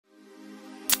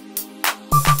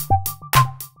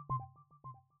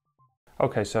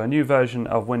Okay, so a new version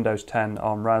of Windows 10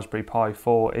 on Raspberry Pi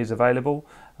 4 is available,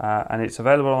 and it's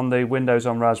available on the Windows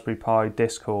on Raspberry Pi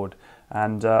Discord.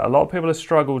 And a lot of people have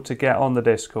struggled to get on the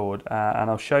Discord,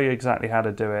 and I'll show you exactly how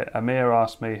to do it. Amir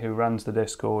asked me, who runs the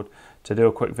Discord, to do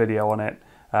a quick video on it,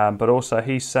 but also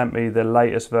he sent me the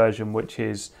latest version, which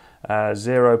is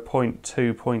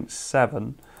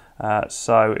 0.2.7.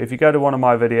 So if you go to one of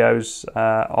my videos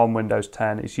on Windows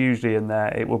 10, it's usually in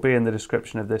there. It will be in the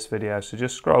description of this video. So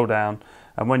just scroll down,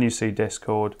 and when you see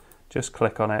Discord, just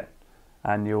click on it,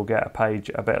 and you'll get a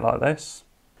page a bit like this.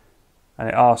 And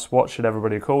it asks, what should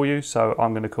everybody call you? So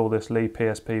I'm going to call this Lee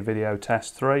PSP Video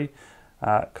Test 3.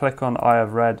 Click on I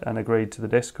have read and agreed to the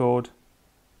Discord.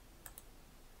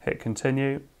 Hit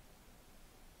continue.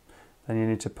 Then you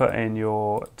need to put in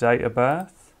your date of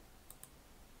birth.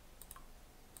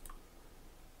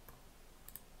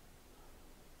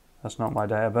 That's not my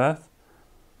date of birth.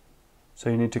 So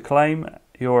you need to claim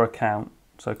your account.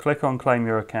 So click on claim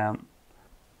your account.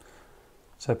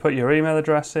 So put your email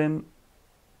address in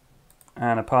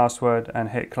and a password and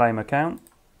hit claim account.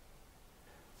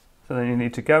 So then you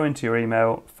need to go into your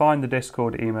email, find the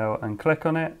Discord email and click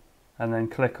on it, and then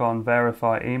click on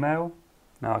verify email.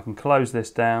 Now I can close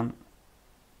this down.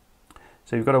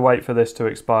 So you've got to wait for this to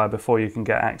expire before you can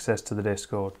get access to the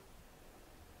Discord.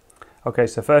 Okay,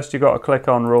 so first you've got to click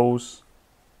on rules.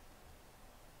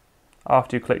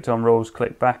 After you clicked on rules,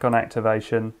 click back on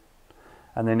activation,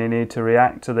 and then you need to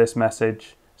react to this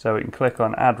message. So we can click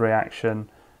on add reaction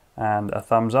and a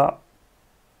thumbs up.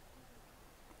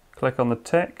 Click on the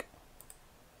tick.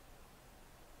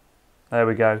 There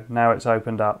we go, now it's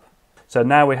opened up. So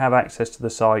now we have access to the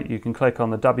site. You can click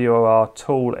on the WOR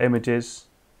tool images,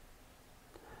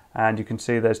 and you can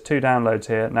see there's 2 downloads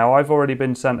here. Now I've already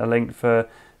been sent a link for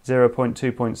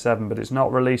 0.2.7, but it's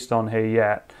not released on here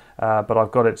yet, but I've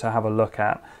got it to have a look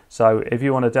at. So if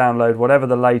you want to download whatever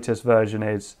the latest version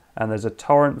is, and there's a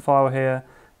torrent file here,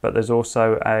 but there's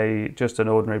also just an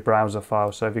ordinary browser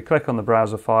file. So if you click on the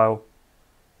browser file,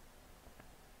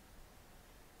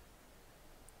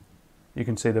 you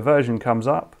can see the version comes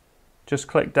up. Just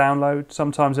click download.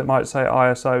 Sometimes it might say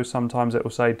ISO, sometimes it will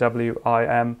say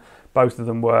WIM. Both of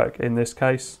them work in this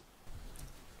case.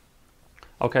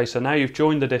 Okay, so now you've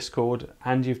joined the Discord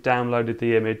and you've downloaded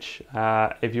the image.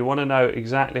 If you want to know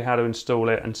exactly how to install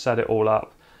it and set it all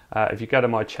up, if you go to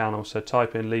my channel, so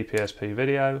type in Lee PSP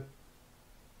Video,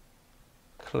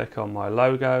 click on my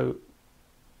logo,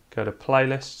 go to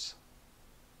playlists,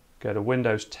 go to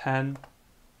Windows 10,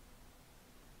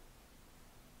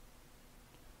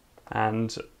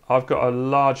 and I've got a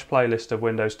large playlist of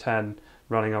Windows 10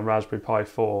 running on Raspberry Pi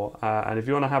 4, and if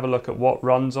you want to have a look at what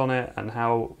runs on it and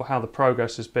how the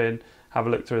progress has been, have a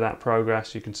look through that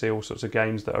progress. You can see all sorts of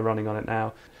games that are running on it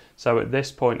now. So at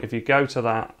this point, if you go to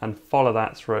that and follow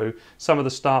that through, some of the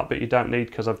start bit you don't need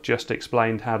because I've just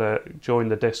explained how to join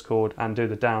the Discord and do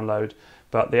the download,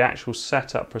 but the actual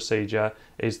setup procedure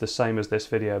is the same as this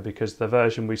video because the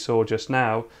version we saw just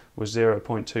now was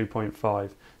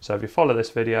 0.2.5. So if you follow this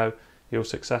video, you'll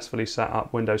successfully set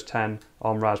up Windows 10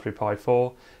 on Raspberry Pi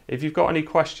 4. If you've got any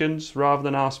questions, rather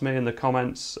than ask me in the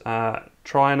comments,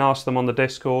 try and ask them on the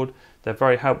Discord. They're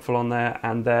very helpful on there,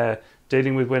 and they're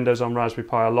dealing with Windows on Raspberry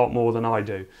Pi a lot more than I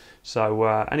do. So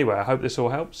anyway, I hope this all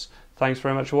helps. Thanks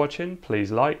very much for watching.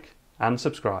 Please like and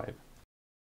subscribe.